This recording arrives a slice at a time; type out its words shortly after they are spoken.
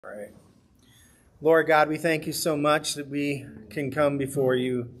All right. Lord God, we thank you so much that we can come before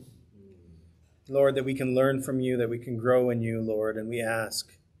you. Lord, that we can learn from you, that we can grow in you, Lord. And we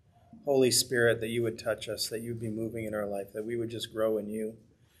ask, Holy Spirit, that you would touch us, that you would be moving in our life, that we would just grow in you,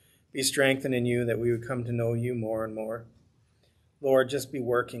 be strengthened in you, that we would come to know you more and more. Lord, just be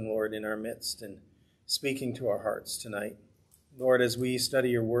working, Lord, in our midst and speaking to our hearts tonight. Lord, as we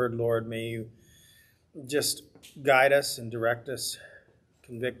study your word, Lord, may you just guide us and direct us,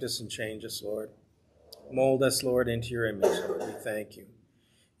 convict us and change us, Lord. Mold us, Lord, into your image, Lord. We thank you.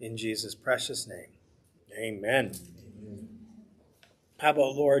 In Jesus' precious name, amen. How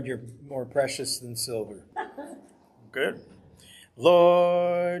about, Lord, you're more precious than silver? Good.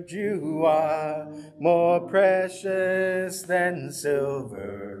 Lord, you are more precious than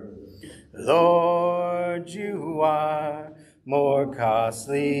silver. Lord, you are more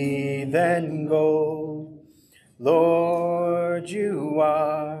costly than gold. Lord, you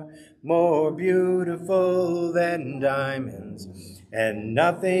are more beautiful than diamonds, and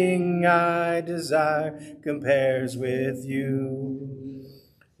nothing I desire compares with you.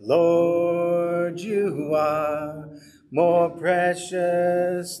 Lord, you are more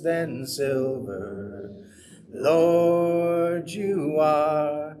precious than silver. Lord, you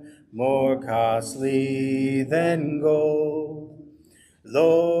are more costly than gold.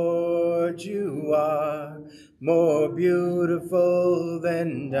 Lord, you are more beautiful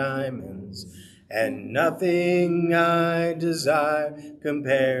than diamonds, and nothing I desire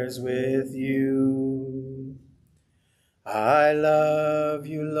compares with you. I love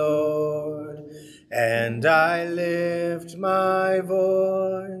you, Lord, and I lift my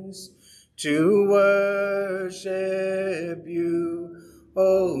voice to worship you.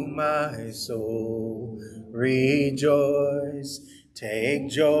 Oh, my soul, rejoice. Take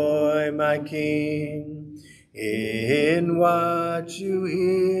joy, my King, in what you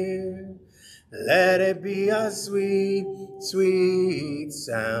hear. Let it be a sweet, sweet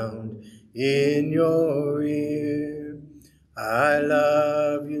sound in your ear. I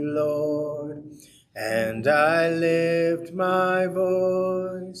love you, Lord, and I lift my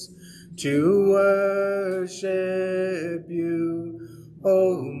voice to worship you.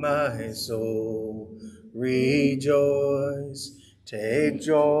 Oh, my soul, rejoice. Take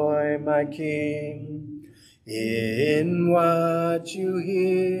joy, my King, in what you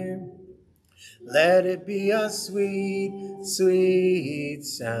hear. Let it be a sweet, sweet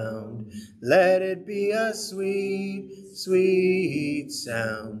sound. Let it be a sweet, sweet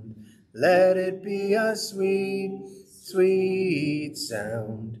sound. Let it be a sweet, sweet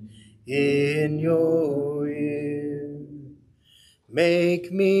sound in your ear.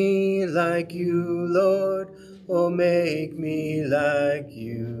 Make me like you, Lord, oh, make me like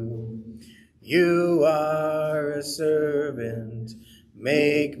you. You are a servant,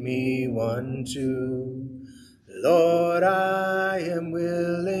 make me one too. Lord, I am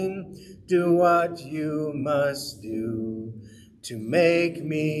willing, do what you must do. To make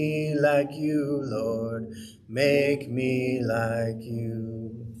me like you, Lord, make me like you.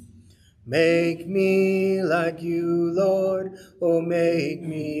 Make me like you, Lord, oh, make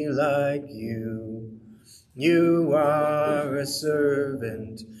me like you. You are a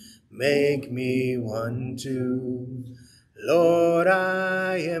servant, make me one too. Lord,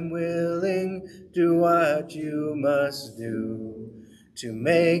 I am willing, do what you must do. To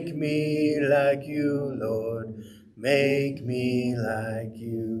make me like you, Lord, make me like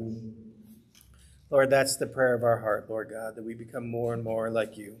you. Lord, that's the prayer of our heart, Lord God, that we become more and more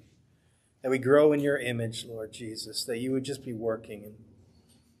like you. That we grow in your image, Lord Jesus, that you would just be working. And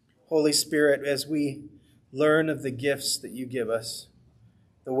Holy Spirit, as we learn of the gifts that you give us,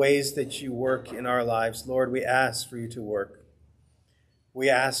 the ways that you work in our lives, Lord, we ask for you to work.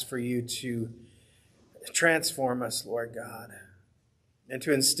 We ask for you to transform us, Lord God, and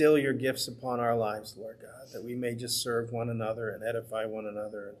to instill your gifts upon our lives, Lord God, that we may just serve one another and edify one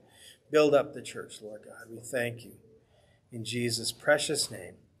another and build up the church, Lord God. We thank you in Jesus' precious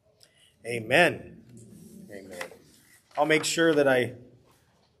name. Amen. Amen. I'll make sure that I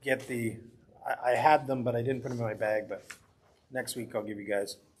get I had them, but I didn't put them in my bag, but next week I'll give you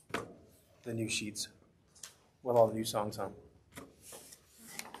guys the new sheets with all the new songs on.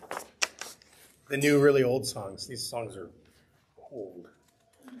 The new, really old songs. These songs are old.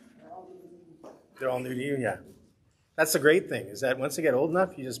 They're all new to you? Yeah. That's the great thing, is that once they get old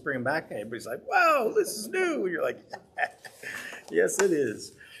enough, you just bring them back, and everybody's like, wow, this is new. And you're like, yes, it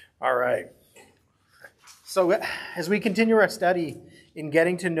is. All right. So as we continue our study in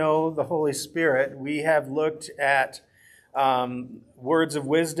getting to know the Holy Spirit, we have looked at words of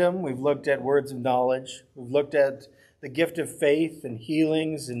wisdom. We've looked at words of knowledge. We've looked at the gift of faith and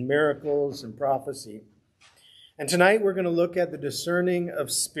healings and miracles and prophecy. And tonight we're going to look at the discerning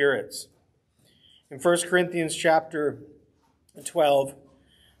of spirits. In 1 Corinthians chapter 12,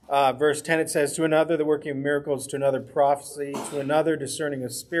 verse 10, it says, to another the working of miracles, to another prophecy, to another discerning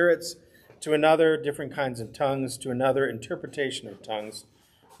of spirits, to another different kinds of tongues, to another interpretation of tongues.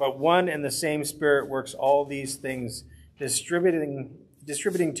 But one and the same Spirit works all these things, distributing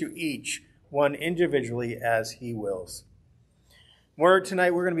to each one individually as he wills.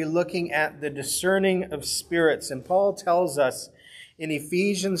 Tonight we're going to be looking at the discerning of spirits. And Paul tells us in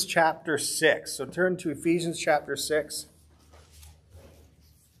Ephesians chapter 6. So turn to Ephesians chapter 6.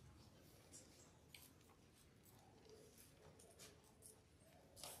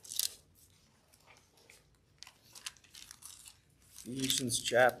 Ephesians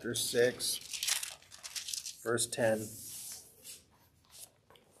chapter 6, verse 10.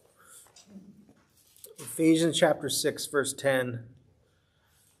 Ephesians chapter 6, verse 10.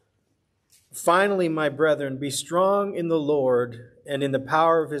 Finally, my brethren, be strong in the Lord and in the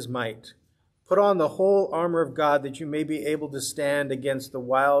power of his might. Put on the whole armor of God that you may be able to stand against the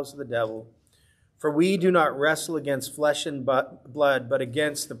wiles of the devil. For we do not wrestle against flesh and blood, but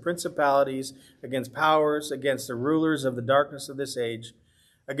against the principalities, against powers, against the rulers of the darkness of this age,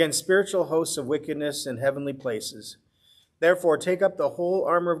 against spiritual hosts of wickedness in heavenly places. Therefore, take up the whole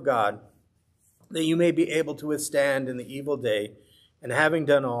armor of God, that you may be able to withstand in the evil day, and having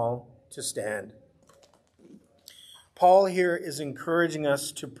done all, to stand. Paul here is encouraging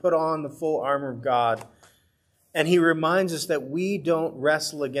us to put on the full armor of God, and he reminds us that we don't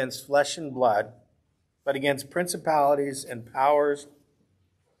wrestle against flesh and blood, but against principalities and powers,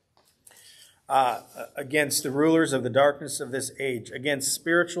 against the rulers of the darkness of this age, against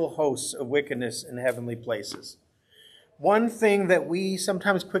spiritual hosts of wickedness in heavenly places. One thing that we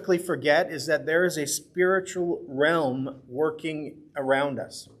sometimes quickly forget is that there is a spiritual realm working around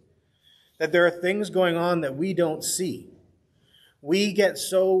us. That there are things going on that we don't see. We get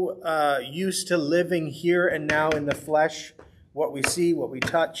so used to living here and now in the flesh, what we see, what we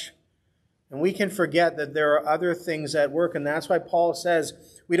touch, and we can forget that there are other things at work, and that's why Paul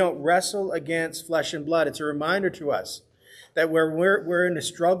says we don't wrestle against flesh and blood. It's a reminder to us that when we're in a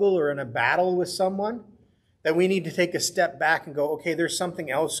struggle or in a battle with someone, that we need to take a step back and go, okay, there's something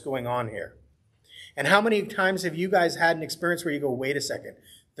else going on here. And how many times have you guys had an experience where you go, wait a second,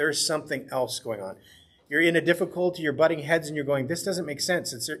 there's something else going on? You're in a difficulty, you're butting heads, and you're going, this doesn't make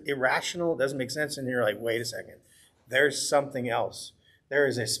sense. It's irrational, it doesn't make sense. And you're like, wait a second, there's something else. There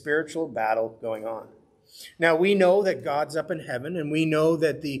is a spiritual battle going on. Now, we know that God's up in heaven, and we know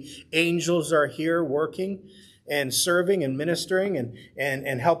that the angels are here working and serving and ministering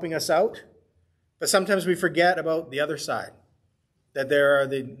and helping us out. But sometimes we forget about the other side, that there are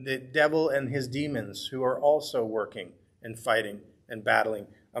the devil and his demons who are also working and fighting and battling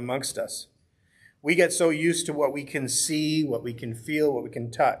amongst us. We get so used to what we can see, what we can feel, what we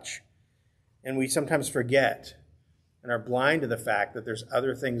can touch, and we sometimes forget and are blind to the fact that there's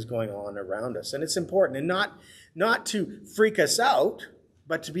other things going on around us. And it's important, and not to freak us out,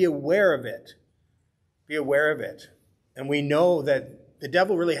 but to be aware of it. Be aware of it. And we know that the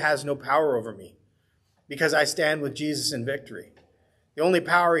devil really has no power over me because I stand with Jesus in victory. The only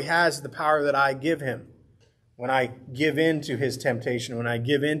power he has is the power that I give him when I give in to his temptation, when I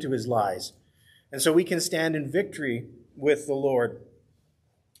give in to his lies. And so we can stand in victory with the Lord.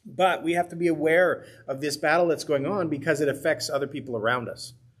 But we have to be aware of this battle that's going on because it affects other people around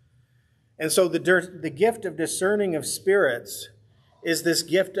us. And so the gift of discerning of spirits is this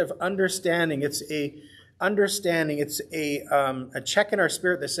gift of understanding. It's a understanding. It's a check in our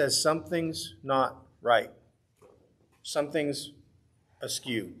spirit that says something's not right. Something's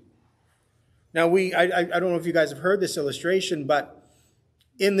askew. Now, I don't know if you guys have heard this illustration, but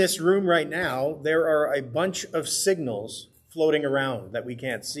in this room right now, there are a bunch of signals floating around that we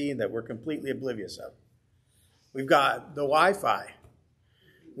can't see, that we're completely oblivious of. We've got the Wi-Fi.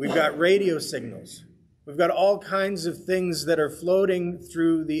 We've got radio signals. We've got all kinds of things that are floating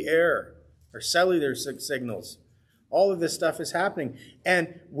through the air, or cellular signals. All of this stuff is happening,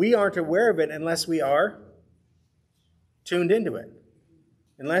 and we aren't aware of it unless we are tuned into it.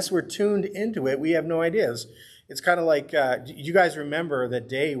 Unless we're tuned into it, we have no ideas. It's kind of like, you guys remember that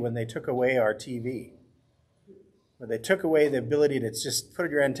day when they took away our TV? Where they took away the ability to just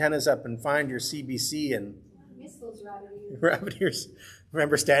put your antennas up and find your CBC and I miss those rabbit ears. rabbit ears. I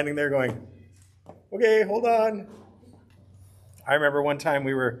remember standing there going, okay, hold on. I remember one time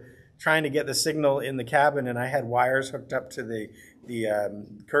we were trying to get the signal in the cabin, and I had wires hooked up to the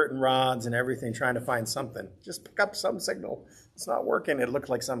curtain rods and everything, trying to find something. Just pick up some signal. It's not working. It looked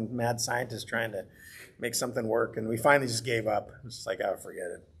like some mad scientist trying to make something work, and we finally just gave up. It's just like, oh, forget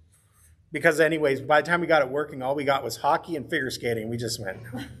it. Because anyways, by the time we got it working, all we got was hockey and figure skating. We just went,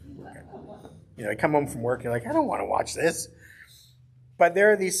 okay. You know, you come home from work, you're like, I don't want to watch this. But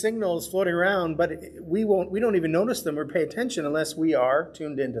there are these signals floating around, but we don't even notice them or pay attention unless we are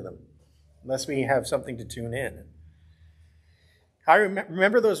tuned into them, unless we have something to tune in. I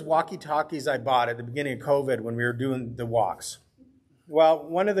remember those walkie-talkies I bought at the beginning of COVID when we were doing the walks.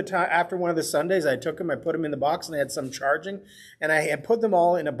 Well, after one of the Sundays, I took them, I put them in the box, and I had some charging, and I had put them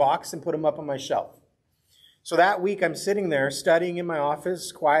all in a box and put them up on my shelf. So that week, I'm sitting there studying in my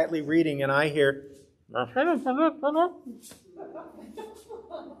office, quietly reading, and I hear, and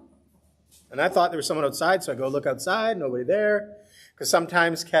I thought there was someone outside, so I go look outside, nobody there. Because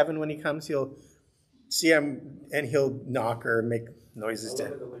sometimes Kevin, when he comes, he'll see him and he'll knock or make noises. I'll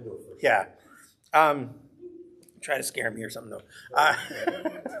look at the window first. Yeah. Try to scare me or something, though. I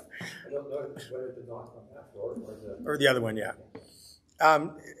don't know whether to knock on that door or the other one, yeah.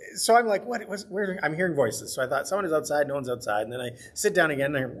 So I'm like, where? I'm hearing voices. So I thought someone is outside, no one's outside. And then I sit down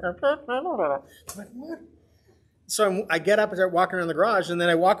again, and I'm like, what? So I get up and start walking around the garage, and then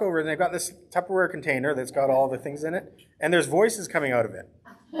I walk over, and I've got this Tupperware container that's got all the things in it, and there's voices coming out of it.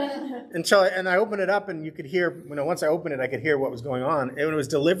 And I open it up, and you could hear, once I opened it, I could hear what was going on. It was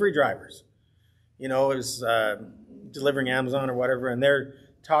delivery drivers. It was delivering Amazon or whatever, and they're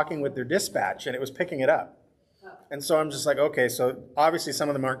talking with their dispatch, and it was picking it up. And so I'm just like, okay, so obviously some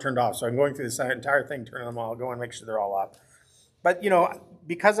of them aren't turned off. So I'm going through this entire thing, turning them all, going and make sure they're all off. But,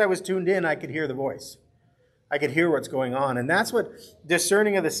 because I was tuned in, I could hear the voice. I could hear what's going on. And that's what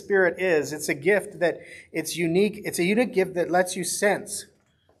discerning of the Spirit is. It's a gift that it's unique. It's a unique gift that lets you sense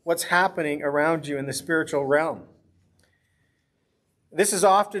what's happening around you in the spiritual realm. This is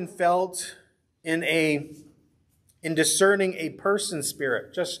often felt in discerning a person's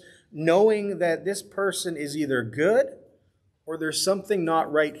spirit, just knowing that this person is either good or there's something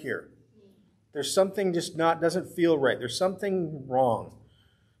not right here. There's something just doesn't feel right. There's something wrong.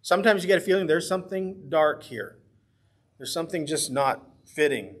 Sometimes you get a feeling there's something dark here. There's something just not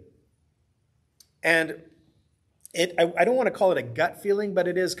fitting. And I don't want to call it a gut feeling, but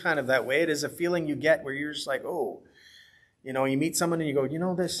it is kind of that way. It is a feeling you get where you're just like, oh, you meet someone and you go,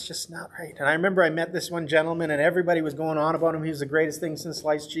 this is just not right. And I remember I met this one gentleman and everybody was going on about him. He was the greatest thing since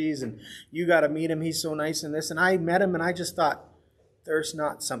sliced cheese and you got to meet him. He's so nice and this. And I met him and I just thought, there's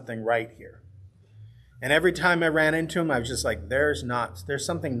not something right here. And every time I ran into him, I was just like, there's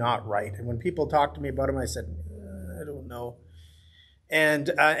something not right. And when people talked to me about him, I said, I don't know. And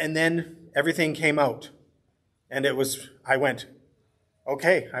then everything came out. And I went,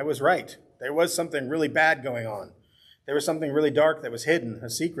 okay, I was right. There was something really bad going on. There was something really dark that was hidden, a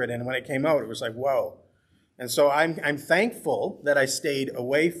secret. And when it came out, it was like, whoa. And so I'm thankful that I stayed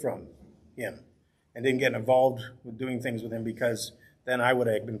away from him and didn't get involved with doing things with him, because then I would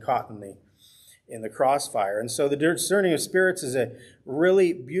have been caught in the crossfire. And so the discerning of spirits is a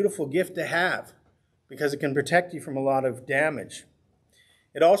really beautiful gift to have, because it can protect you from a lot of damage.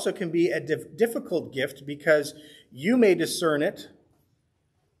 It also can be a difficult gift because you may discern it,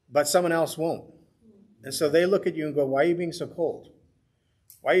 but someone else won't. And so they look at you and go, why are you being so cold?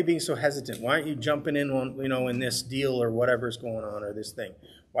 Why are you being so hesitant? Why aren't you jumping in on, in this deal or whatever's going on or this thing?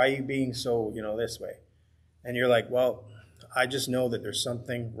 Why are you being so, this way? And you're like, well, I just know that there's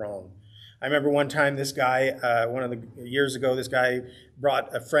something wrong. I remember one time this guy, years ago, this guy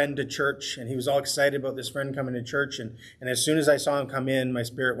brought a friend to church, and he was all excited about this friend coming to church. And as soon as I saw him come in, my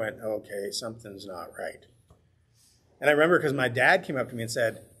spirit went, okay, something's not right. And I remember because my dad came up to me and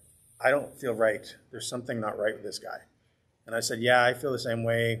said, I don't feel right. There's something not right with this guy. And I said, yeah, I feel the same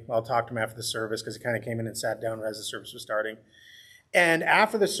way. I'll talk to him after the service, because he kind of came in and sat down as the service was starting. And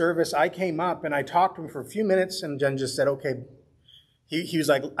after the service, I came up and I talked to him for a few minutes, and Jen just said, okay. He was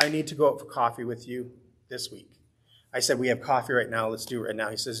like, I need to go out for coffee with you this week. I said, we have coffee right now. Let's do it right now.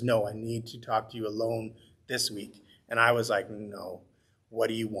 He says, no, I need to talk to you alone this week. And I was like, no, what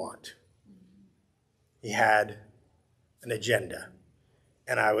do you want? He had an agenda,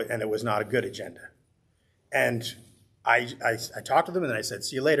 and it was not a good agenda. And I talked to them, and I said,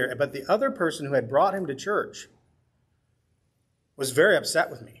 see you later. But the other person who had brought him to church was very upset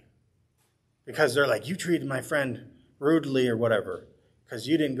with me, because they're like, you treated my friend rudely or whatever, because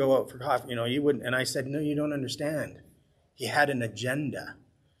you didn't go out for coffee, you wouldn't. And I said, no, you don't understand. He had an agenda.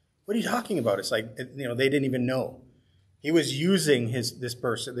 What are you talking about? It's like, they didn't even know. He was using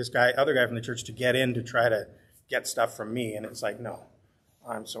other guy from the church to get in to try to get stuff from me. And it's like, no,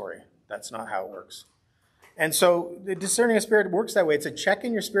 I'm sorry, that's not how it works. And so the discerning of spirit works that way. It's a check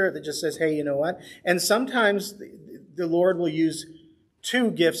in your spirit that just says, hey, you know what? And sometimes the Lord will use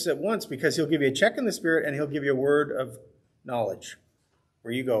two gifts at once, because he'll give you a check in the spirit and he'll give you a word of knowledge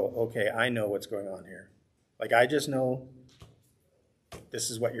where you go, okay, I know what's going on here. Like, I just know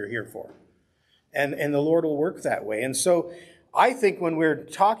this is what you're here for. And the Lord will work that way. And so I think when we're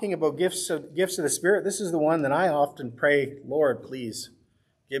talking about gifts of the Spirit, this is the one that I often pray, Lord, please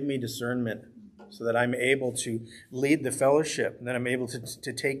give me discernment so that I'm able to lead the fellowship and that I'm able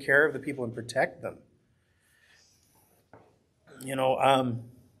to take care of the people and protect them. You know,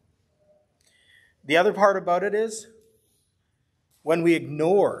 the other part about it is when we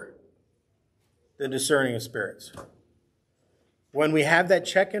ignore the discerning of spirits. When we have that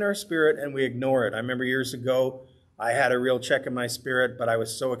check in our spirit and we ignore it. I remember years ago, I had a real check in my spirit, but I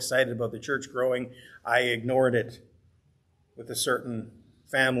was so excited about the church growing, I ignored it with a certain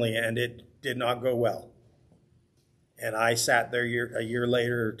family, and it did not go well. And I sat there a year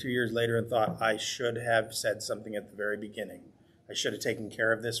later or 2 years later and thought, I should have said something at the very beginning. I should have taken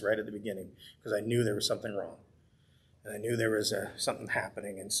care of this right at the beginning, because I knew there was something wrong. And I knew there was something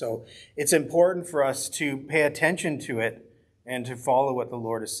happening. And so it's important for us to pay attention to it and to follow what the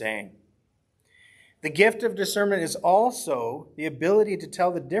Lord is saying. The gift of discernment is also the ability to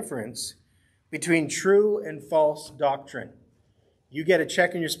tell the difference between true and false doctrine. You get a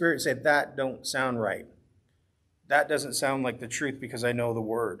check in your spirit and say, that don't sound right. That doesn't sound like the truth because I know the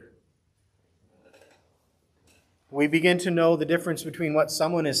word. We begin to know the difference between what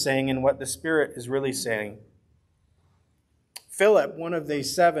someone is saying and what the Spirit is really saying. Philip, one of the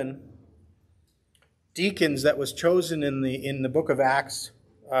 7 deacons that was chosen in the book of Acts,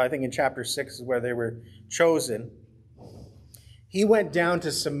 I think in chapter 6 is where they were chosen. He went down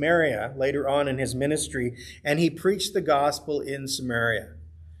to Samaria later on in his ministry, and he preached the gospel in Samaria.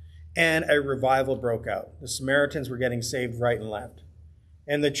 And a revival broke out. The Samaritans were getting saved right and left.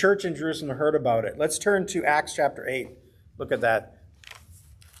 And the church in Jerusalem heard about it. Let's turn to Acts chapter 8. Look at that.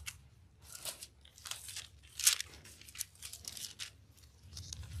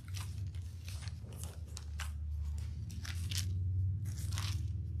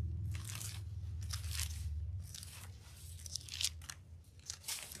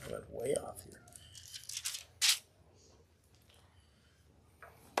 I went way off here.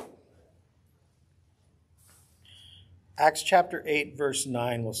 Acts chapter 8, verse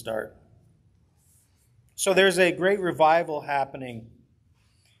 9 will start. So there's a great revival happening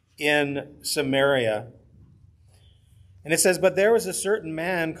in Samaria. And it says, but there was a certain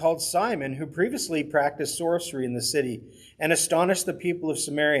man called Simon who previously practiced sorcery in the city and astonished the people of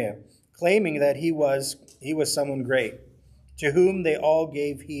Samaria, claiming that he was someone great, to whom they all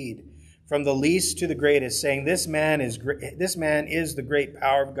gave heed, from the least to the greatest, saying, this man is the great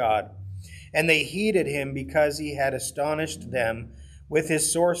power of God. And they heeded him because he had astonished them with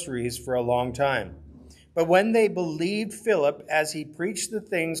his sorceries for a long time. But when they believed Philip as he preached the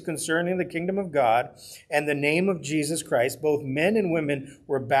things concerning the kingdom of God and the name of Jesus Christ, both men and women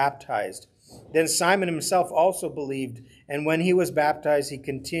were baptized. Then Simon himself also believed, and when he was baptized, he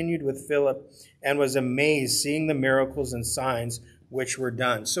continued with Philip and was amazed, seeing the miracles and signs which were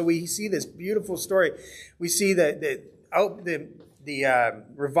done. So we see this beautiful story. We see the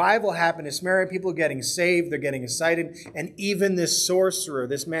revival happened in Samaria, people getting saved, they're getting excited, and even this sorcerer,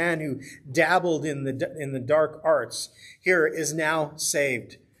 this man who dabbled in the dark arts, here is now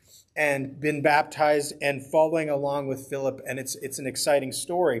saved and been baptized and following along with Philip, and it's an exciting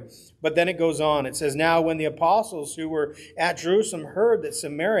story. But then it goes on. It says, now when the apostles who were at Jerusalem heard that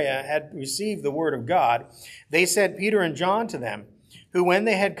Samaria had received the word of God, they sent Peter and John to them, who when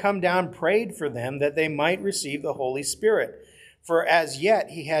they had come down prayed for them that they might receive the Holy Spirit. For as yet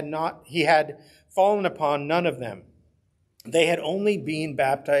he had fallen upon none of them. They had only been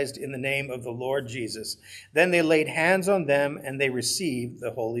baptized in the name of the Lord Jesus. Then they laid hands on them, and they received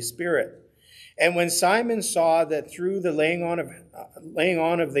the Holy Spirit. And when Simon saw that through the laying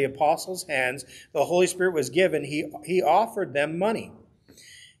on of the apostles' hands, the Holy Spirit was given, he offered them money.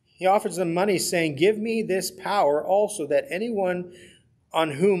 He offers them money, saying, give me this power also, that anyone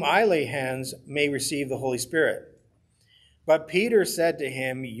on whom I lay hands may receive the Holy Spirit. But Peter said to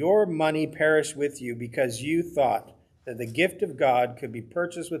him, your money perish with you, because you thought that the gift of God could be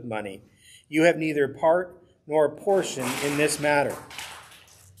purchased with money. You have neither part nor portion in this matter.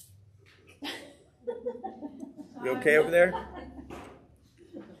 You okay over there?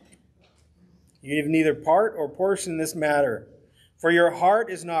 You have neither part or portion in this matter. For your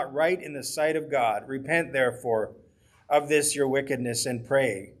heart is not right in the sight of God. Repent, therefore, of this your wickedness, and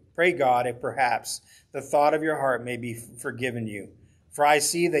pray. Pray God if perhaps the thought of your heart may be forgiven you. For I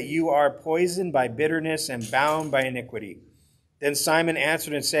see that you are poisoned by bitterness and bound by iniquity. Then Simon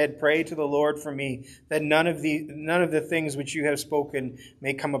answered and said, Pray to the Lord for me, that none of the things which you have spoken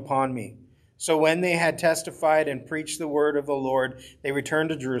may come upon me. So when they had testified and preached the word of the Lord, they returned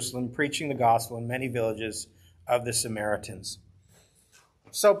to Jerusalem, preaching the gospel in many villages of the Samaritans.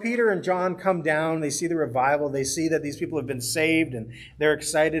 So Peter and John come down, they see the revival, they see that these people have been saved and they're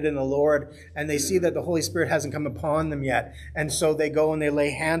excited in the Lord, and they see that the Holy Spirit hasn't come upon them yet. And so they go and they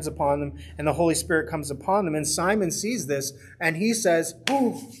lay hands upon them, and the Holy Spirit comes upon them. And Simon sees this, and he says,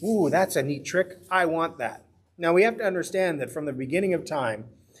 ooh, that's a neat trick. I want that. Now we have to understand that from the beginning of time,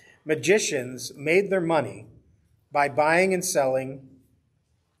 magicians made their money by buying and selling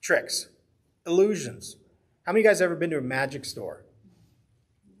tricks, illusions. How many of you guys have ever been to a magic store?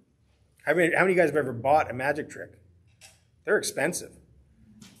 How many of you guys have ever bought a magic trick? They're expensive.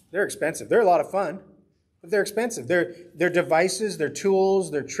 They're expensive. They're a lot of fun, but they're expensive. They're devices, they're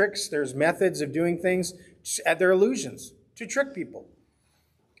tools, they're tricks, there's methods of doing things. They're illusions to trick people.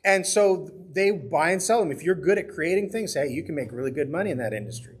 And so they buy and sell them. If you're good at creating things, hey, you can make really good money in that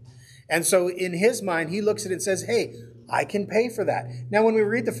industry. And so in his mind, he looks at it and says, hey, I can pay for that. Now, when we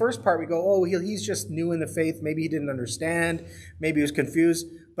read the first part, we go, oh, he's just new in the faith. Maybe he didn't understand. Maybe he was confused.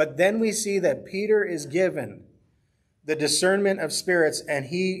 But then we see that Peter is given the discernment of spirits, and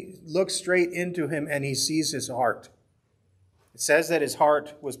he looks straight into him and he sees his heart. It says that his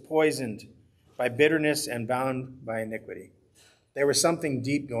heart was poisoned by bitterness and bound by iniquity. There was something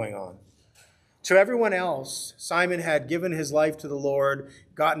deep going on. To everyone else, Simon had given his life to the Lord,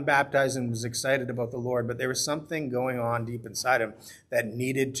 gotten baptized, and was excited about the Lord, but there was something going on deep inside him that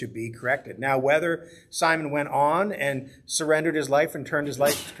needed to be corrected. Now, whether Simon went on and surrendered his life and turned his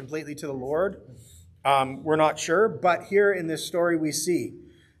life completely to the Lord, we're not sure, but here in this story we see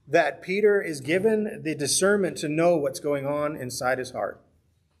that Peter is given the discernment to know what's going on inside his heart,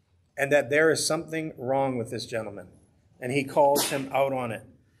 and that there is something wrong with this gentleman, and he calls him out on it.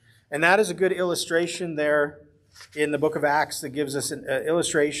 And that is a good illustration there in the book of Acts that gives us an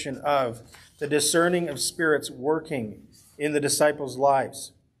illustration of the discerning of spirits working in the disciples'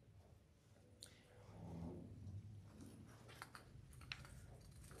 lives.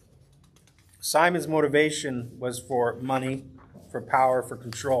 Simon's motivation was for money, for power, for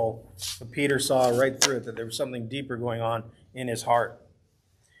control. But Peter saw right through it that there was something deeper going on in his heart.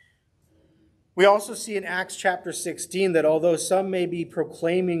 We also see in Acts chapter 16 that although some may be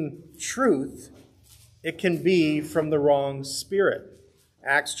proclaiming truth, it can be from the wrong spirit.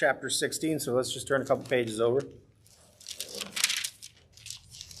 Acts chapter 16, so let's just turn a couple pages over.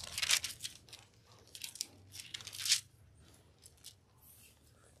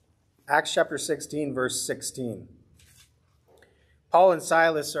 Acts chapter 16, verse 16. Paul and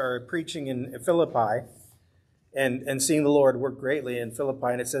Silas are preaching in Philippi, and seeing the Lord work greatly in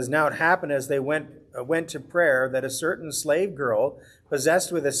Philippi. And it says, Now it happened as they went to prayer that a certain slave girl,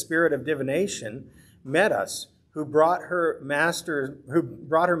 possessed with a spirit of divination, met us, who brought her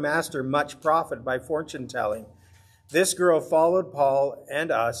master much profit by fortune telling. This girl followed Paul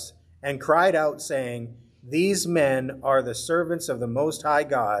and us and cried out, saying, These men are the servants of the Most High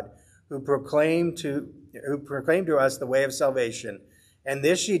God, who proclaim to us the way of salvation. And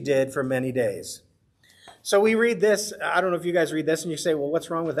this she did for many days. So we read this, I don't know if you guys read this and you say, well,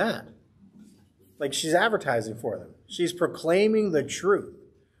 what's wrong with that? Like, she's advertising for them. She's proclaiming the truth.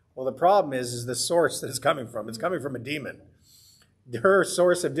 Well, the problem is the source that it's coming from. It's coming from a demon. Her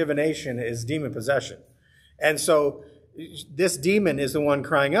source of divination is demon possession. And so this demon is the one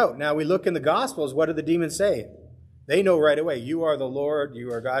crying out. Now we look in the Gospels, what do the demons say? They know right away, you are the Lord,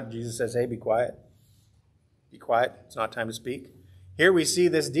 you are God. Jesus says, hey, be quiet. Be quiet. It's not time to speak. Here we see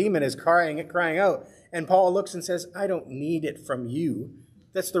this demon is crying out. And Paul looks and says, I don't need it from you.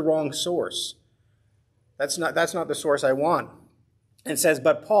 That's the wrong source. That's not the source I want. And says,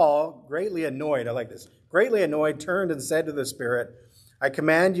 but Paul, greatly annoyed, I like this, greatly annoyed, turned and said to the spirit, I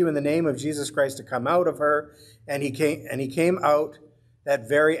command you in the name of Jesus Christ to come out of her. And he came out that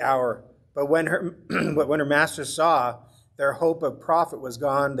very hour. But when her masters saw their hope of profit was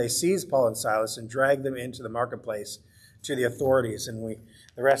gone, they seized Paul and Silas and dragged them into the marketplace to the authorities. And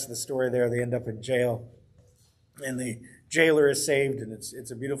the rest of the story there, they end up in jail. And the jailer is saved, and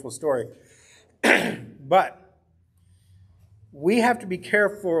it's a beautiful story. But we have to be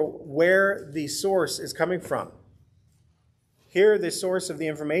careful where the source is coming from. Here, the source of the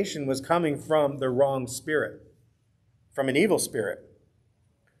information was coming from the wrong spirit, from an evil spirit.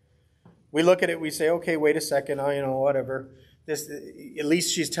 We look at it, we say, okay, wait a second, whatever. At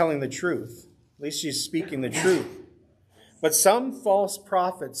least she's telling the truth. At least she's speaking the truth. But some false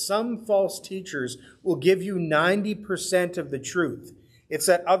prophets, some false teachers will give you 90% of the truth. It's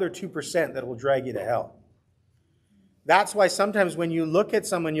that other 2% that will drag you to hell. That's why sometimes when you look at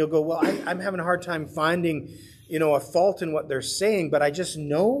someone, you'll go, well, I'm having a hard time finding, a fault in what they're saying, but I just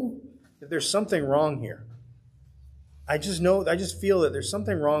know that there's something wrong here. I just feel that there's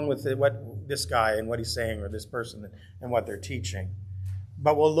something wrong with what this guy and what he's saying, or this person and what they're teaching.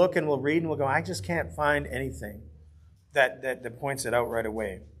 But we'll look and we'll read and we'll go, I just can't find anything that points it out right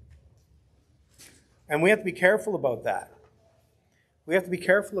away. And we have to be careful about that. We have to be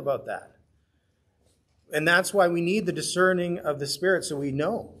careful about that. And that's why we need the discerning of the Spirit, so we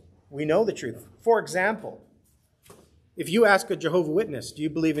know the truth. For example, if you ask a Jehovah's Witness, do you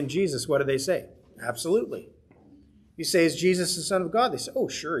believe in Jesus? What do they say? Absolutely. You say, is Jesus the Son of God? They say, oh,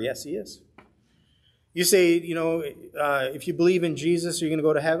 sure, yes, he is. You say, if you believe in Jesus, are you going to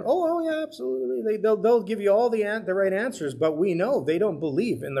go to heaven? Oh yeah, absolutely. They'll give you all the right answers, but we know they don't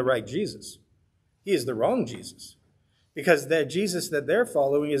believe in the right Jesus. He is the wrong Jesus. Because the Jesus that they're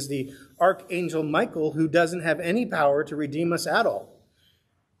following is the Archangel Michael, who doesn't have any power to redeem us at all.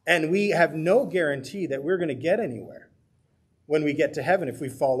 And we have no guarantee that we're going to get anywhere when we get to heaven if we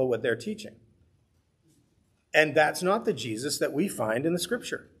follow what they're teaching. And that's not the Jesus that we find in the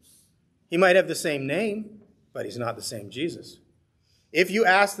Scripture. He might have the same name, but he's not the same Jesus. If you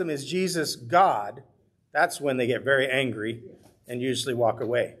ask them, is Jesus God? That's when they get very angry and usually walk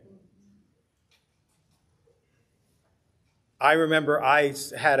away. I remember I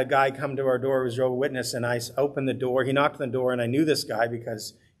had a guy come to our door who was a Jehovah's Witness, and I opened the door. He knocked on the door, and I knew this guy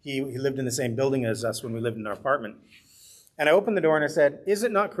because he lived in the same building as us when we lived in our apartment. And I opened the door and I said, is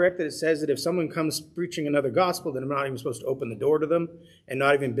it not correct that it says that if someone comes preaching another gospel, then I'm not even supposed to open the door to them and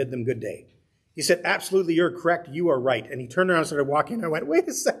not even bid them good day? He said, absolutely, you're correct. You are right. And he turned around and started walking. I went, wait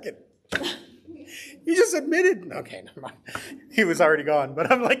a second. You just admitted. Okay, never mind. He was already gone.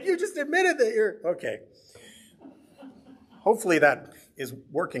 But I'm like, you just admitted that you're... Okay. Hopefully that is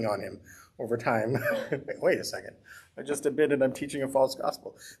working on him over time. Wait a second. I just admitted I'm teaching a false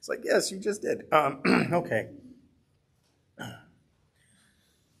gospel. It's like, yes, you just did. Okay.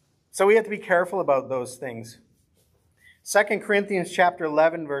 So we have to be careful about those things. 2 Corinthians chapter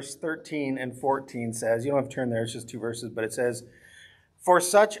 11, verse 13 and 14 says, you don't have to turn there, it's just 2 verses, but it says, for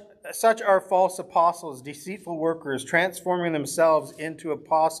such are false apostles, deceitful workers, transforming themselves into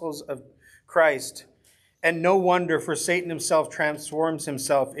apostles of Christ. And no wonder, for Satan himself transforms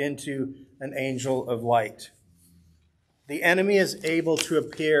himself into an angel of light. The enemy is able to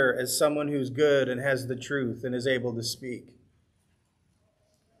appear as someone who's good and has the truth and is able to speak.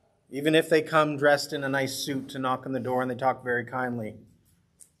 Even if they come dressed in a nice suit to knock on the door and they talk very kindly,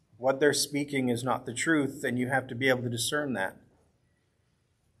 what they're speaking is not the truth, and you have to be able to discern that.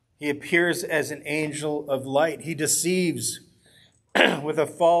 He appears as an angel of light. He deceives with a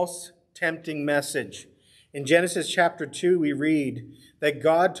false, tempting message. In Genesis chapter 2, we read that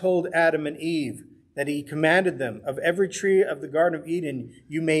God told Adam and Eve that he commanded them, of every tree of the Garden of Eden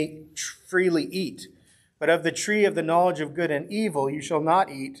you may freely eat, but of the tree of the knowledge of good and evil you shall not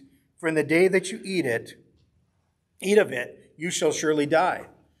eat, for in the day that you eat of it, you shall surely die.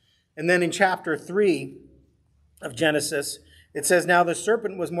 And then in chapter 3 of Genesis, it says, now the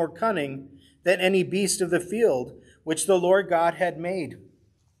serpent was more cunning than any beast of the field, which the Lord God had made.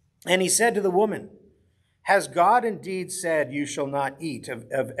 And he said to the woman, has God indeed said you shall not eat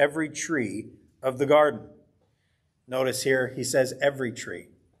of every tree of the garden? Notice here, he says every tree.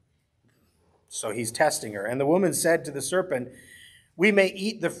 So he's testing her. And the woman said to the serpent, we may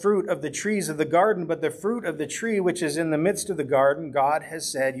eat the fruit of the trees of the garden, but the fruit of the tree which is in the midst of the garden, God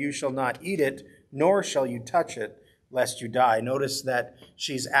has said, you shall not eat it, nor shall you touch it, lest you die. Notice that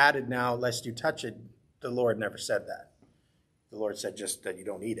she's added now, lest you touch it. The Lord never said that. The Lord said just that you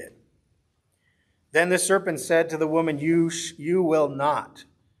don't eat it. Then the serpent said to the woman, you will not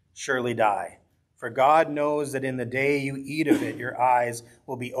surely die. For God knows that in the day you eat of it, your eyes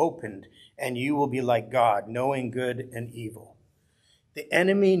will be opened, and you will be like God, knowing good and evil. The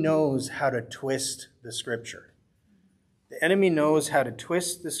enemy knows how to twist the Scripture. The enemy knows how to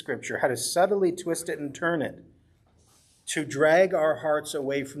twist the Scripture, how to subtly twist it and turn it, to drag our hearts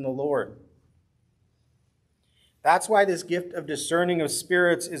away from the Lord. That's why this gift of discerning of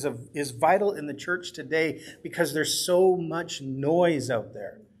spirits is vital in the church today, because there's so much noise out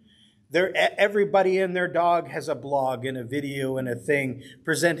there. Everybody and their dog has a blog and a video and a thing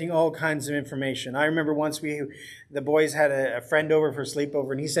presenting all kinds of information. I remember once the boys had a friend over for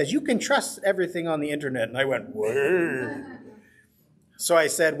sleepover, and he says, you can trust everything on the internet. And I went, whoa. So I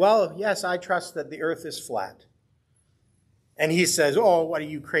said, well, yes, I trust that the earth is flat. And he says, oh, what, are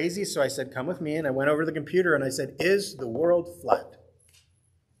you crazy? So I said, come with me. And I went over to the computer and I said, is the world flat?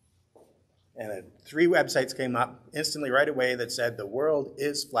 And 3 websites came up instantly right away that said the world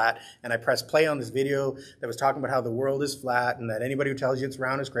is flat. And I pressed play on this video that was talking about how the world is flat and that anybody who tells you it's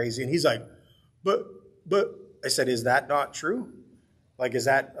round is crazy. And he's like, but, I said, is that not true? Like, is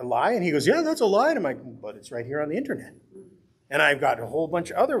that a lie? And he goes, yeah, that's a lie. And I'm like, but it's right here on the internet. And I've got a whole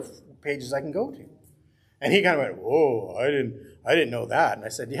bunch of other pages I can go to. And he kind of went, whoa, I didn't know that. And I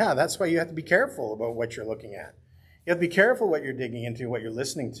said, yeah, that's why you have to be careful about what you're looking at. You have to be careful what you're digging into, what you're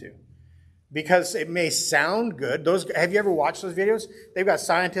listening to. Because it may sound good. Have you ever watched those videos? They've got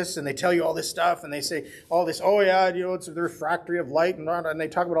scientists and they tell you all this stuff and they say all this, oh yeah, it's the refractory of light and they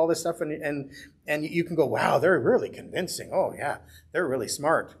talk about all this stuff and you can go, wow, they're really convincing. Oh yeah, they're really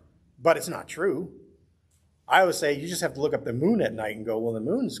smart. But it's not true. I always say you just have to look up the moon at night and go, well, the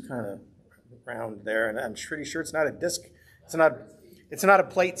moon's kind of round there, and I'm pretty sure it's not a disk. It's not a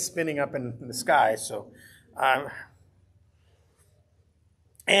plate spinning up in the sky. So,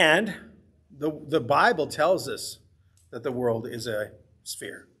 and the Bible tells us that the world is a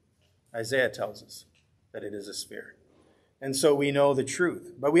sphere. Isaiah tells us that it is a sphere. And so we know the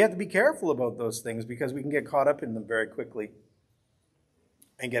truth. But we have to be careful about those things because we can get caught up in them very quickly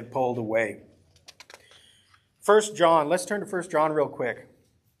and get pulled away. 1 John, let's turn to 1 John real quick.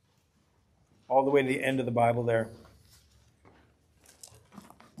 All the way to the end of the Bible there.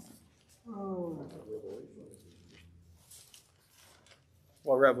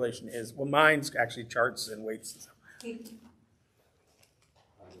 Well, Revelation is. Well, mine's actually charts and weights.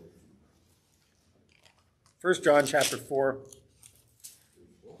 1 John chapter 4.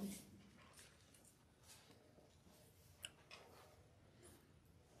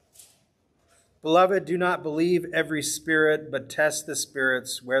 Beloved, do not believe every spirit, but test the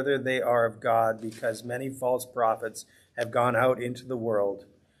spirits, whether they are of God, because many false prophets have gone out into the world.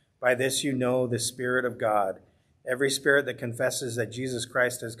 By this you know the Spirit of God. Every spirit that confesses that Jesus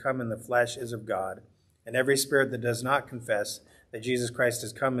Christ has come in the flesh is of God, and every spirit that does not confess that Jesus Christ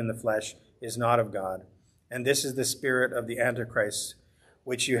has come in the flesh is not of God. And this is the spirit of the Antichrist,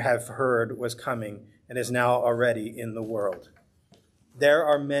 which you have heard was coming and is now already in the world. There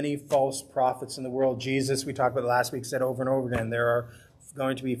are many false prophets in the world. Jesus, we talked about last week, said over and over again, there are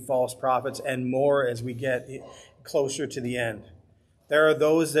going to be false prophets and more as we get closer to the end. There are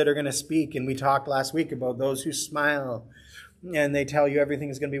those that are going to speak, and we talked last week about those who smile, and they tell you everything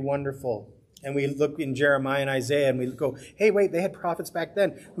is going to be wonderful. And we look in Jeremiah and Isaiah, and we go, hey, wait, they had prophets back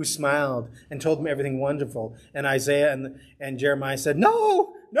then who smiled and told them everything wonderful. And Isaiah and Jeremiah said,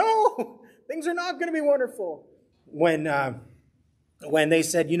 no, things are not going to be wonderful. When they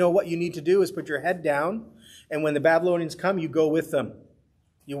said, you know what you need to do is put your head down, and when the Babylonians come, you go with them.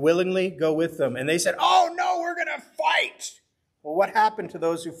 You willingly go with them. And they said, oh no, we're going to fight. Well, what happened to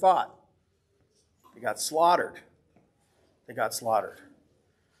those who fought? They got slaughtered.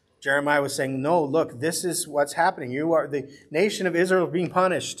 Jeremiah was saying, no, look, this is what's happening. The nation of Israel is being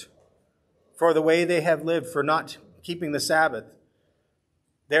punished for the way they have lived, for not keeping the Sabbath.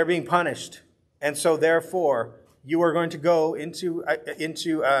 They're being punished. And so therefore, you are going to go into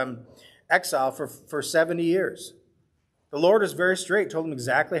exile for 70 years. The Lord is very straight, told them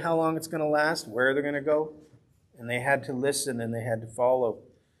exactly how long it's going to last, where they're going to go. And they had to listen and they had to follow.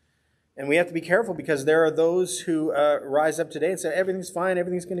 And we have to be careful because there are those who rise up today and say, everything's fine,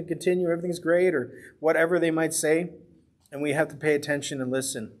 everything's going to continue, everything's great, or whatever they might say. And we have to pay attention and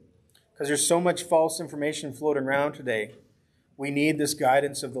listen. Because there's so much false information floating around today. We need this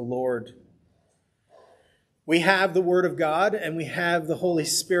guidance of the Lord. We have the Word of God and we have the Holy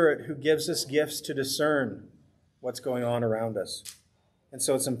Spirit who gives us gifts to discern what's going on around us. And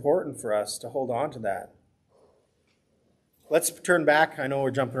so it's important for us to hold on to that. Let's turn back. I know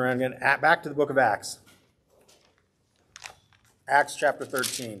we're jumping around again. Back to the book of Acts. Acts chapter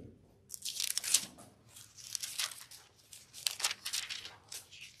 13.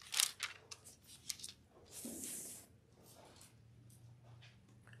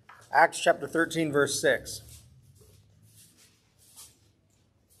 Acts chapter 13, verse 6.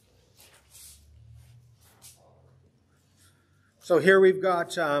 So here we've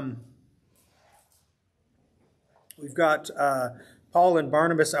got Paul and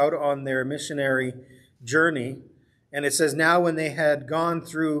Barnabas out on their missionary journey. And it says, now when they had gone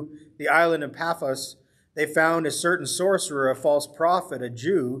through the island of Paphos, they found a certain sorcerer, a false prophet, a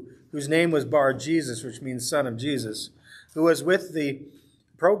Jew, whose name was Bar-Jesus, which means son of Jesus, who was with the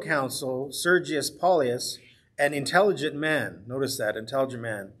proconsul Sergius Paulius, an intelligent man. Notice that, intelligent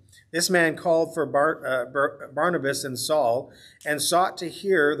man. This man called for Barnabas and Saul and sought to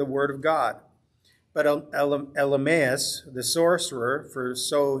hear the word of God. But Elymas, the sorcerer, for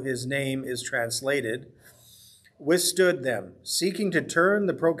so his name is translated, withstood them, seeking to turn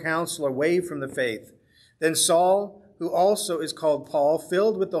the proconsul away from the faith. Then Saul, who also is called Paul,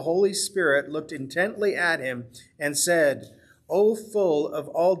 filled with the Holy Spirit, looked intently at him and said, O full of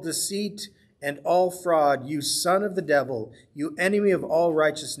all deceit and all fraud, you son of the devil, you enemy of all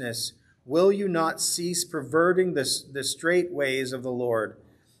righteousness, will you not cease perverting the straight ways of the Lord?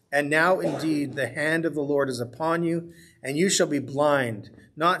 And now indeed the hand of the Lord is upon you, and you shall be blind,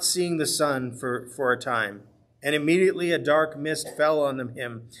 not seeing the sun for a time. And immediately a dark mist fell on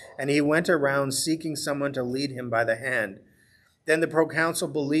him, and he went around seeking someone to lead him by the hand. Then the proconsul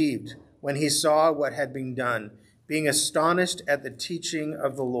believed when he saw what had been done, being astonished at the teaching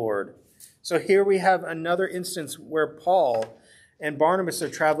of the Lord. So here we have another instance where Paul and Barnabas are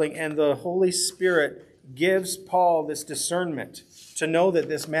traveling, and the Holy Spirit gives Paul this discernment to know that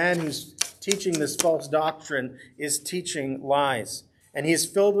this man who's teaching this false doctrine is teaching lies. And he's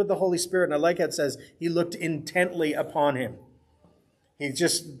filled with the Holy Spirit. And I like how it says, he looked intently upon him. He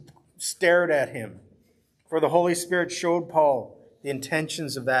just stared at him. For the Holy Spirit showed Paul the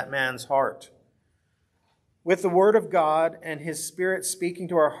intentions of that man's heart. With the Word of God and His Spirit speaking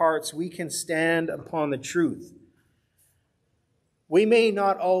to our hearts, we can stand upon the truth. We may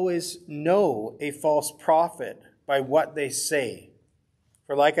not always know a false prophet by what they say.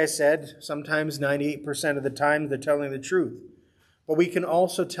 For like I said, sometimes 98% of the time they're telling the truth. But we can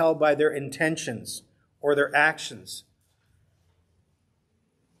also tell by their intentions or their actions.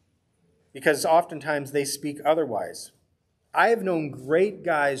 Because oftentimes they speak otherwise. I have known great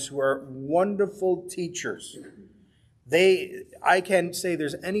guys who are wonderful teachers. I can't say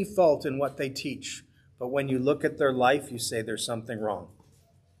there's any fault in what they teach. But when you look at their life, you say there's something wrong.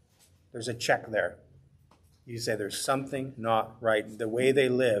 There's a check there. You say there's something not right. The way they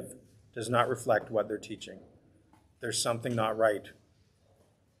live does not reflect what they're teaching. There's something not right.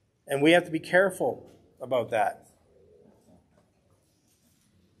 And we have to be careful about that.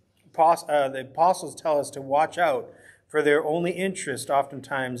 The apostles tell us to watch out, for their only interest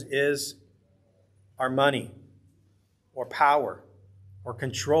oftentimes is our money or power or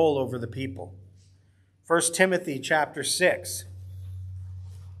control over the people. 1 Timothy chapter 6.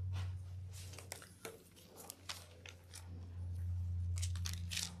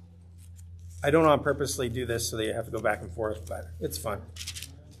 I don't on purposely do this so that you have to go back and forth, but it's fun.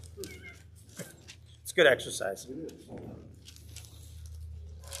 It's good exercise.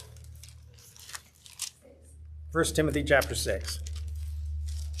 1 Timothy chapter 6.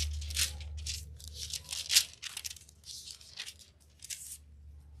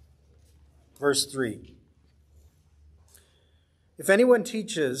 Verse 3. If anyone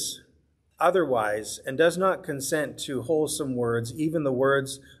teaches otherwise and does not consent to wholesome words, even the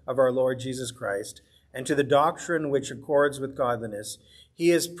words of our Lord Jesus Christ, and to the doctrine which accords with godliness,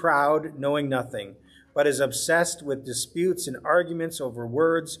 he is proud, knowing nothing, but is obsessed with disputes and arguments over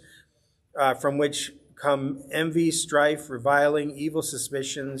words, from which come envy, strife, reviling, evil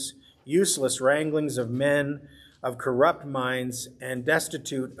suspicions, useless wranglings of men of corrupt minds, and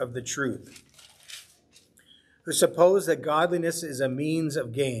destitute of the truth, who suppose that godliness is a means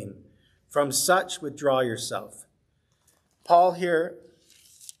of gain. From such withdraw yourself. Paul here,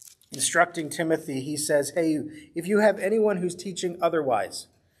 instructing Timothy, he says, hey, if you have anyone who's teaching otherwise,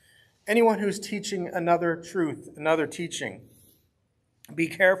 anyone who's teaching another truth, another teaching, be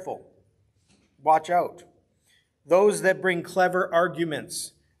careful. Watch out. Those that bring clever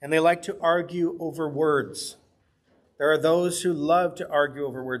arguments, and they like to argue over words. There are those who love to argue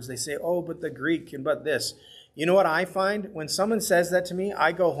over words. They say, oh, but the Greek and but this. You know what I find? When someone says that to me,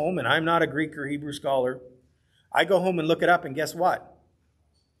 I go home, and I'm not a Greek or Hebrew scholar. I go home and look it up, and guess what?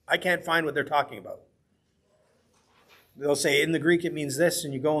 I can't find what they're talking about. They'll say, in the Greek it means this,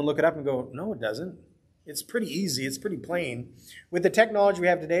 and you go and look it up and go, no, it doesn't. It's pretty easy. It's pretty plain. With the technology we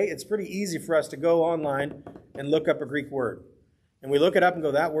have today, it's pretty easy for us to go online and look up a Greek word. And we look it up and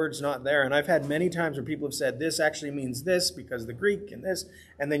go, that word's not there. And I've had many times where people have said, this actually means this because the Greek and this.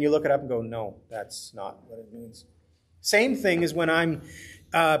 And then you look it up and go, no, that's not what it means. Same thing is when I'm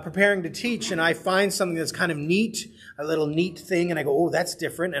preparing to teach and I find something that's kind of neat, a little neat thing, and I go, oh, that's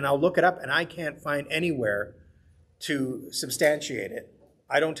different. And I'll look it up and I can't find anywhere to substantiate it.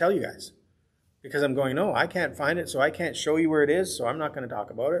 I don't tell you guys because I'm going, no, I can't find it, so I can't show you where it is, so I'm not going to talk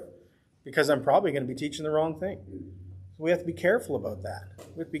about it because I'm probably going to be teaching the wrong thing. We have to be careful about that.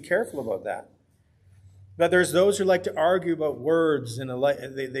 We have to be careful about that. But there's those who like to argue about words, and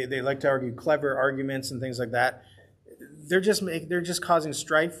they like to argue clever arguments and things like that. They're just causing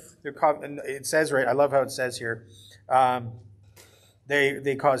strife. It says right. I love how it says here.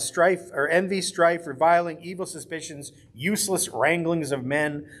 They cause strife or envy, strife, reviling, evil suspicions, useless wranglings of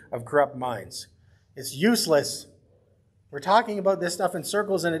men of corrupt minds. It's useless We're talking about this stuff in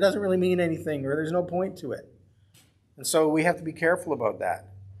circles and it doesn't really mean anything, or there's no point to it. And so we have to be careful about that.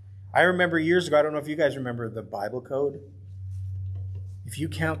 I remember years ago, I don't know if you guys remember the Bible code. If you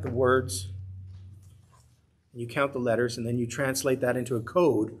count the words, you count the letters, and then you translate that into a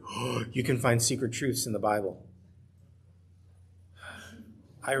code, you can find secret truths in the Bible.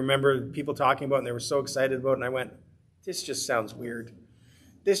 I remember people talking about it, and they were so excited about it, and I went, this just sounds weird.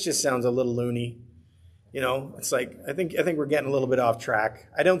 This just sounds a little loony. You know, it's like, I think we're getting a little bit off track.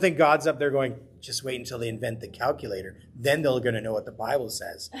 I don't think God's up there going, just wait until they invent the calculator. Then they're going to know what the Bible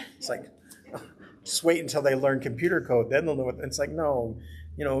says. It's like, just wait until they learn computer code. Then they'll know what, it's like, no,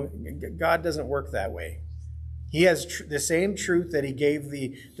 you know, God doesn't work that way. He has the same truth that he gave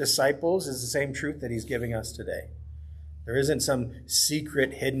the disciples is the same truth that he's giving us today. There isn't some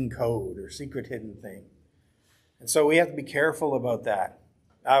secret hidden code or secret hidden thing. And so we have to be careful about that.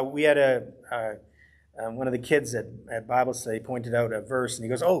 We had one of the kids at Bible study pointed out a verse, and he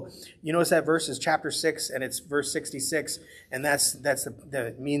goes, oh, you notice that verse is chapter 6, and it's verse 66, and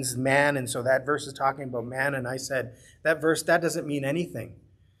that means man, and so that verse is talking about man. And I said, that verse, that doesn't mean anything.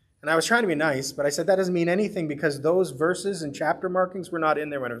 And I was trying to be nice, but I said that doesn't mean anything because those verses and chapter markings were not in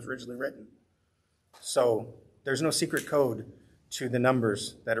there when it was originally written. So there's no secret code to the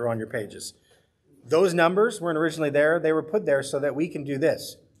numbers that are on your pages. Those numbers weren't originally there. They were put there so that we can do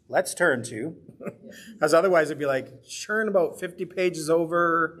this. Let's turn to, because otherwise it'd be like, churn about 50 pages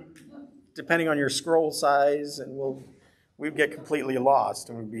over, depending on your scroll size, and we'd get completely lost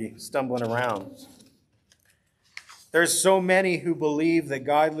and we'd be stumbling around. There's so many who believe that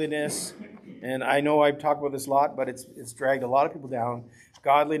godliness, and I know I've talked about this a lot, but it's dragged a lot of people down.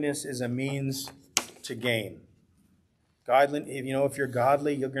 Godliness is a means to gain. If you're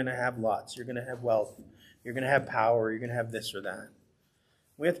godly, you're going to have lots. You're going to have wealth. You're going to have power. You're going to have this or that.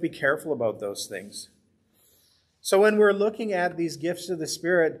 We have to be careful about those things. So when we're looking at these gifts of the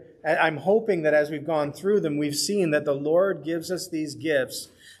Spirit, I'm hoping that as we've gone through them, we've seen that the Lord gives us these gifts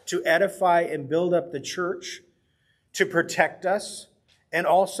to edify and build up the church, to protect us, and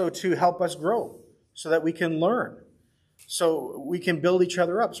also to help us grow so that we can learn. So we can build each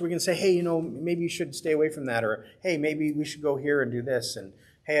other up. So we can say, hey, maybe you should stay away from that. Or, hey, maybe we should go here and do this. And,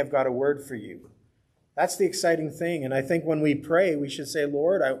 hey, I've got a word for you. That's the exciting thing. And I think when we pray, we should say,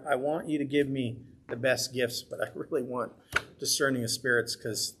 Lord, I want you to give me the best gifts, but I really want discerning of spirits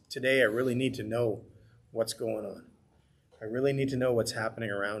because today I really need to know what's going on. I really need to know what's happening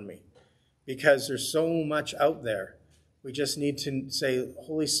around me because there's so much out there. We just need to say,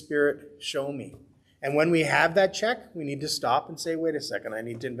 Holy Spirit, show me. And when we have that check, we need to stop and say, wait a second, I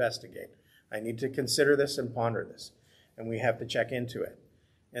need to investigate. I need to consider this and ponder this. And we have to check into it.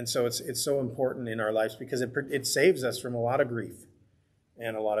 And so it's so important in our lives because it saves us from a lot of grief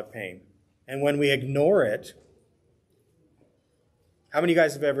and a lot of pain. And when we ignore it, how many of you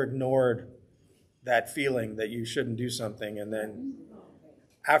guys have ever ignored that feeling that you shouldn't do something and then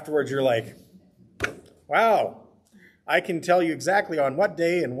afterwards you're like, wow, I can tell you exactly on what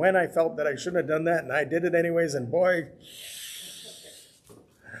day and when I felt that I shouldn't have done that and I did it anyways and boy,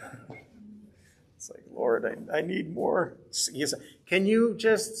 it's like, Lord, I need more. Can you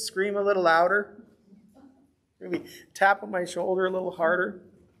just scream a little louder? Maybe tap on my shoulder a little harder.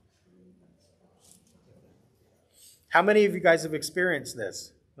 How many of you guys have experienced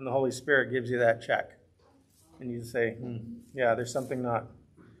this when the Holy Spirit gives you that check? And you say, yeah, there's something's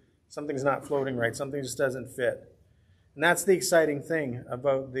not floating right. Something just doesn't fit. And that's the exciting thing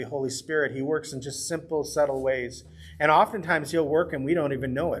about the Holy Spirit. He works in just simple, subtle ways. And oftentimes he'll work and we don't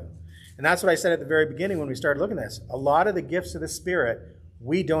even know it. And that's what I said at the very beginning when we started looking at this. A lot of the gifts of the Spirit,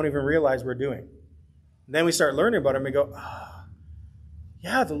 we don't even realize we're doing. And then we start learning about them and we go,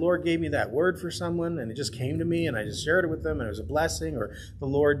 yeah, the Lord gave me that word for someone and it just came to me and I just shared it with them and it was a blessing. Or the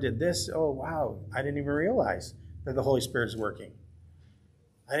Lord did this. Oh, wow. I didn't even realize that the Holy Spirit is working.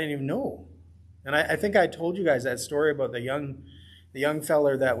 I didn't even know. And I think I told you guys that story about the young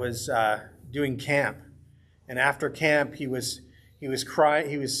feller that was doing camp. And after camp, he was crying.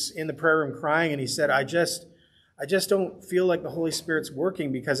 He was in the prayer room crying, and he said, I just don't feel like the Holy Spirit's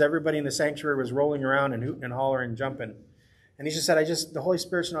working because everybody in the sanctuary was rolling around and hooting and hollering and jumping. And he just said, the Holy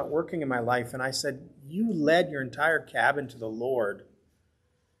Spirit's not working in my life. And I said, you led your entire cabin to the Lord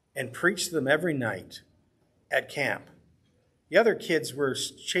and preached to them every night at camp. The other kids were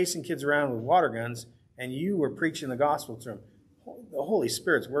chasing kids around with water guns, and you were preaching the gospel to them. The Holy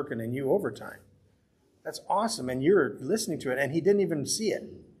Spirit's working in you overtime. That's awesome, and you're listening to it, and he didn't even see it.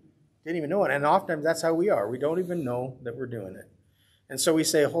 Didn't even know it. And oftentimes that's how we are. We don't even know that we're doing it. And so we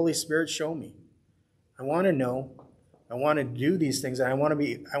say, Holy Spirit, show me. I want to know. I want to do these things, and I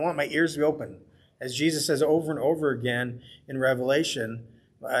want my ears to be open. As Jesus says over and over again in Revelation,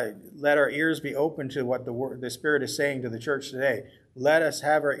 let our ears be open to what the Spirit is saying to the church today. Let us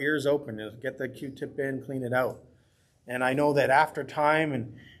have our ears open. Get the Q-tip in, clean it out. And I know that after time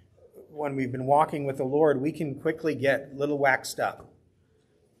and when we've been walking with the Lord, we can quickly get a little waxed up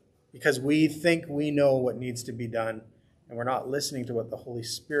because we think we know what needs to be done, and we're not listening to what the Holy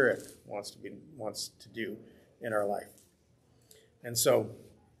Spirit wants to do in our life. And so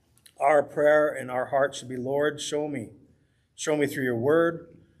our prayer and our heart should be, Lord, show me. Show me through your word.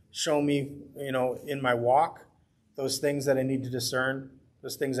 Show me, in my walk, those things that I need to discern,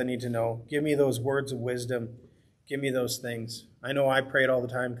 those things I need to know. Give me those words of wisdom. Give me those things. I know I pray it all the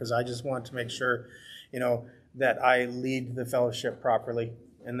time because I just want to make sure, that I lead the fellowship properly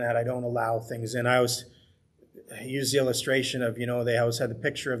and that I don't allow things in. I always use the illustration of, they always had the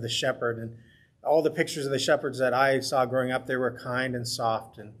picture of the shepherd, and all the pictures of the shepherds that I saw growing up, they were kind and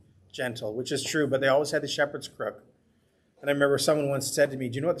soft and gentle, which is true, but they always had the shepherd's crook. And I remember someone once said to me,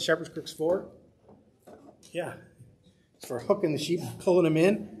 do you know what the shepherd's crook's for? Yeah. It's for hooking the sheep, pulling them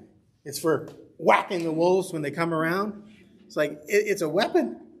in. It's for whacking the wolves when they come around. It's like, it's a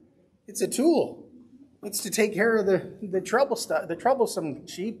weapon. It's a tool. It's to take care of the troublesome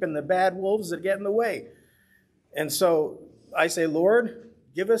sheep and the bad wolves that get in the way. And so I say, Lord,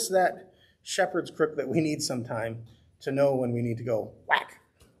 give us that shepherd's crook that we need sometime to know when we need to go whack,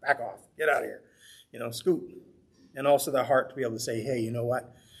 back off, get out of here, scoot. And also the heart to be able to say, hey, you know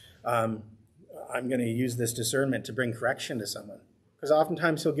what? I'm going to use this discernment to bring correction to someone. Because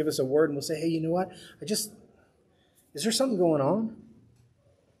oftentimes he'll give us a word and we'll say, hey, you know what? Is there something going on?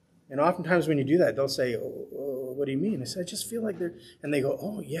 And oftentimes when you do that, they'll say, oh, what do you mean? I say, I just feel like they're, and they go,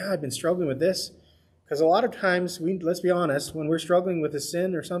 oh yeah, I've been struggling with this. Because a lot of times, let's be honest, when we're struggling with a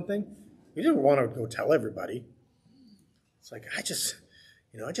sin or something, we don't want to go tell everybody. It's like, I just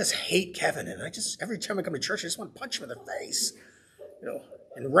hate Kevin, and every time I come to church, I just want to punch him in the face.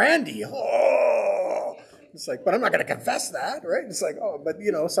 And Randy, it's like, but I'm not going to confess that, right? It's like, but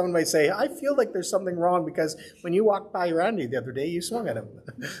someone might say, I feel like there's something wrong because when you walked by Randy the other day, you swung at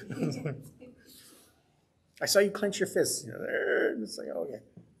him. I saw you clench your fists. It's like, okay.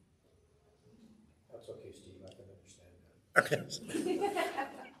 That's okay, Steve. I can understand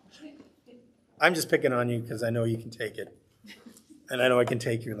that. Okay. I'm just picking on you because I know you can take it. And I know I can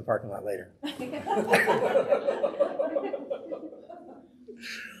take you in the parking lot later.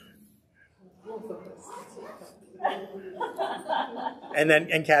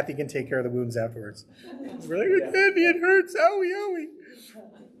 And Kathy can take care of the wounds afterwards. We're like, Kathy, it hurts. Owie, owie.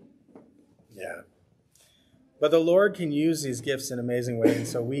 Yeah. But the Lord can use these gifts in amazing ways. And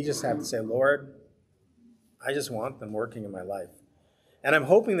so we just have to say, Lord, I just want them working in my life. And I'm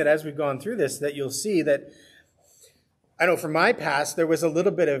hoping that as we've gone through this, that you'll see that, I know from my past, there was a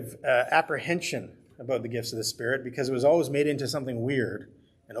little bit of apprehension about the gifts of the Spirit because it was always made into something weird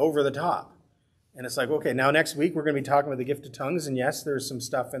and over the top. And it's like, okay, now next week we're going to be talking about the gift of tongues. And yes, there's some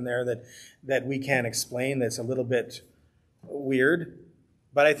stuff in there that we can't explain that's a little bit weird.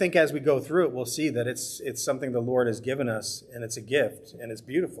 But I think as we go through it, we'll see that it's something the Lord has given us, and it's a gift, and it's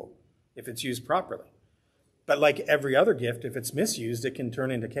beautiful if it's used properly. But like every other gift, if it's misused, it can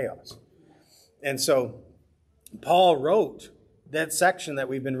turn into chaos. And so Paul wrote that section that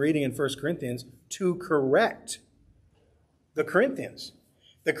we've been reading in 1 Corinthians to correct the Corinthians.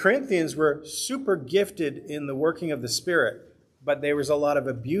 The Corinthians were super gifted in the working of the Spirit, but there was a lot of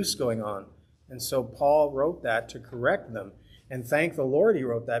abuse going on. And so Paul wrote that to correct them. And thank the Lord he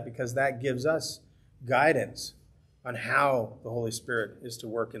wrote that, because that gives us guidance on how the Holy Spirit is to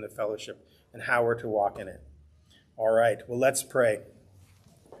work in the fellowship and how we're to walk in it. All right, well, let's pray.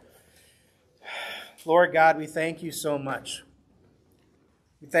 Lord God, we thank you so much.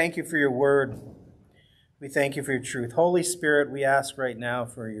 We thank you for your word. We thank you for your truth. Holy Spirit, we ask right now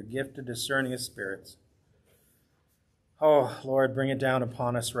for your gift of discerning of spirits. Oh, Lord, bring it down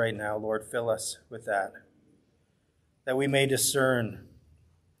upon us right now. Lord, fill us with that we may discern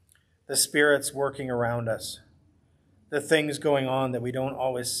the spirits working around us, the things going on that we don't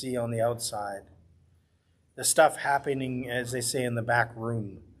always see on the outside, the stuff happening, as they say, in the back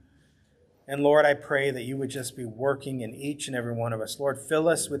room. And Lord, I pray that you would just be working in each and every one of us. Lord, fill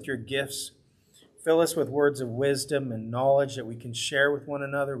us with your gifts. Fill us with words of wisdom and knowledge that we can share with one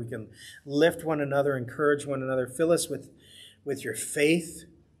another. We can lift one another, encourage one another. Fill us with your faith,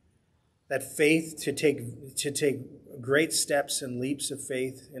 that faith to take great steps and leaps of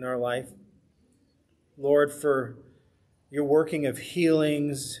faith in our life. Lord, for your working of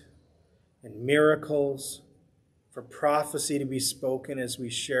healings and miracles, for prophecy to be spoken as we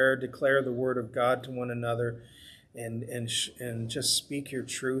declare the word of God to one another, and just speak your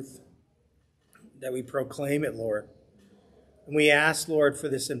truth. that we proclaim it, Lord. And we ask, Lord, for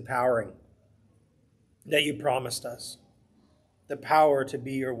this empowering that you promised us, the power to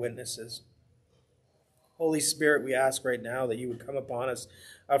be your witnesses. Holy Spirit, we ask right now that you would come upon us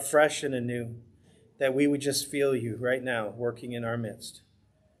afresh and anew, that we would just feel you right now working in our midst.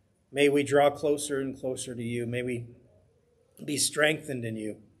 May we draw closer and closer to you. May we be strengthened in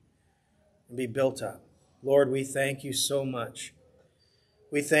you and be built up. Lord, we thank you so much.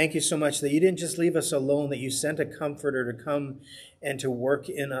 We thank you so much that you didn't just leave us alone, that you sent a comforter to come and to work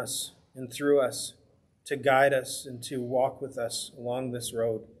in us and through us, to guide us and to walk with us along this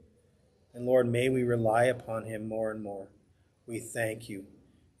road. And Lord, may we rely upon him more and more. We thank you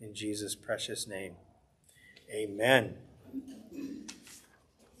in Jesus' precious name. Amen.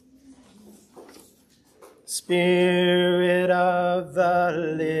 Spirit of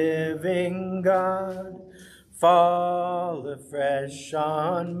the living God, fall afresh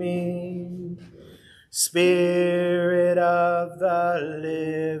on me. Spirit of the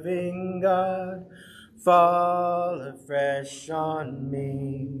living God, fall afresh on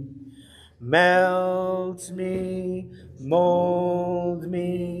me. Melt me, mold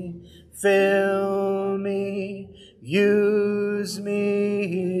me, fill me, use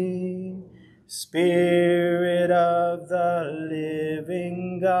me. Spirit of the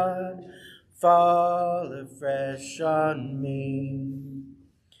living God, fall afresh on me.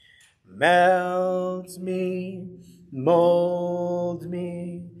 Melt me, mold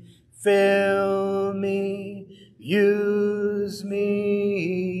me, fill me, use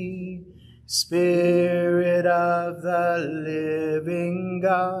me. Spirit of the living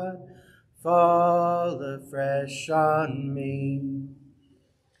God, fall afresh on me.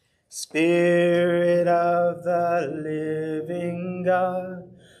 Spirit of the living God,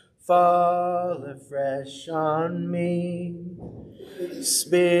 fall afresh on me.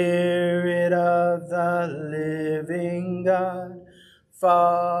 Spirit of the living God,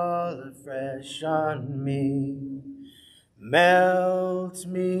 fall afresh on me. Melt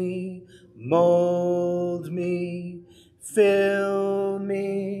me, mold me, fill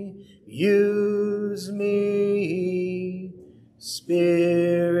me, use me.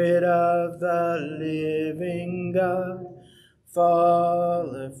 Spirit of the living God,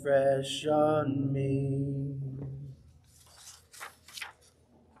 fall afresh on me.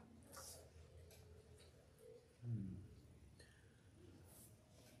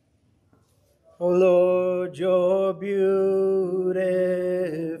 O Lord, you're beautiful.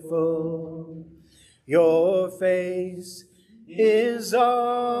 Your face is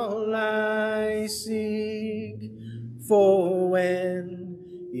all I seek. For when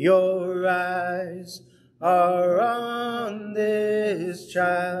your eyes are on this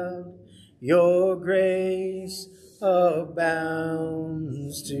child, your grace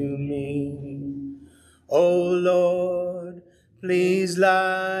abounds to me. O Lord, please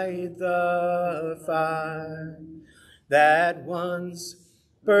light the fire that once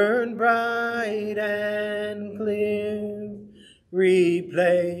burned bright and clear.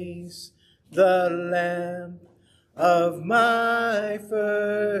 Replace the lamp of my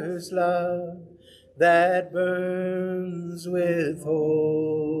first love that burns with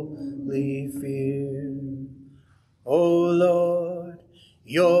holy fear. O Lord,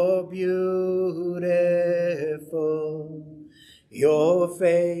 you're beautiful. Your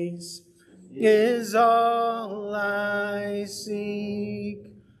face is all I seek.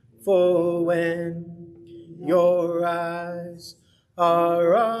 For when your eyes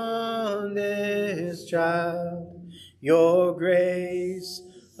are on this child, your grace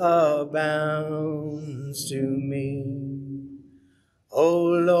abounds to me. O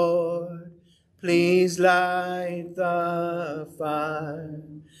Lord, please light the fire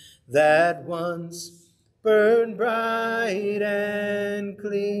that once burned bright and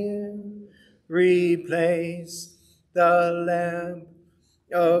clear. Replace the lamp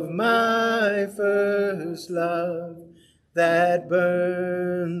of my first love that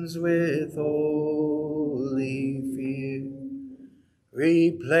burns with holy fear.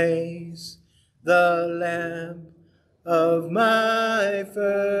 Replace the lamp of my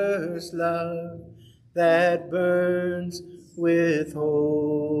first love that burns with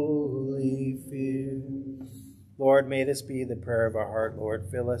holy fear. Lord, may this be the prayer of our heart, Lord.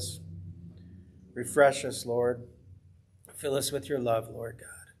 Fill us. Refresh us, Lord. Fill us with your love, Lord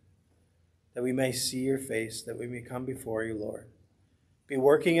God, that we may see your face, that we may come before you, Lord. Be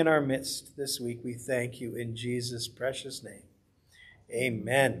working in our midst this week. We thank you in Jesus' precious name.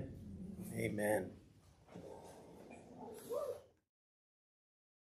 Amen. Amen.